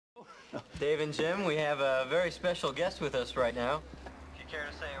Dave and Jim, we have a very special guest with us right now. If you care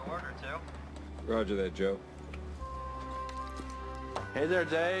to say a word or two. Roger that, Joe. Hey there,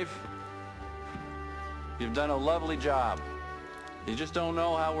 Dave. You've done a lovely job. You just don't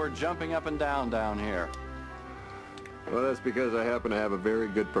know how we're jumping up and down here. Well, that's because I happen to have a very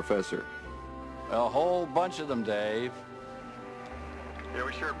good professor. A whole bunch of them, Dave. Yeah,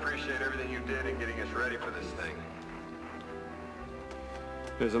 we sure appreciate everything you did in getting us ready for this thing.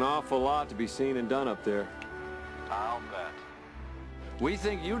 There's an awful lot to be seen and done up there. I'll bet. We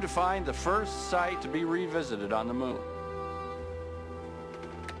think you defined the first site to be revisited on the moon.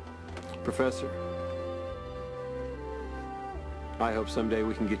 Professor, I hope someday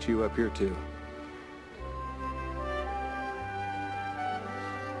we can get you up here too.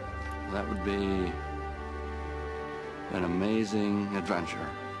 That would be an amazing adventure.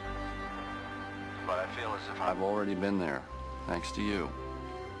 But I feel as if I've already been there, thanks to you.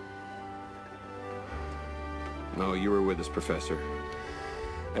 Oh, you were with us, Professor.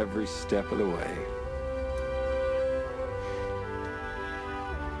 Every step of the way.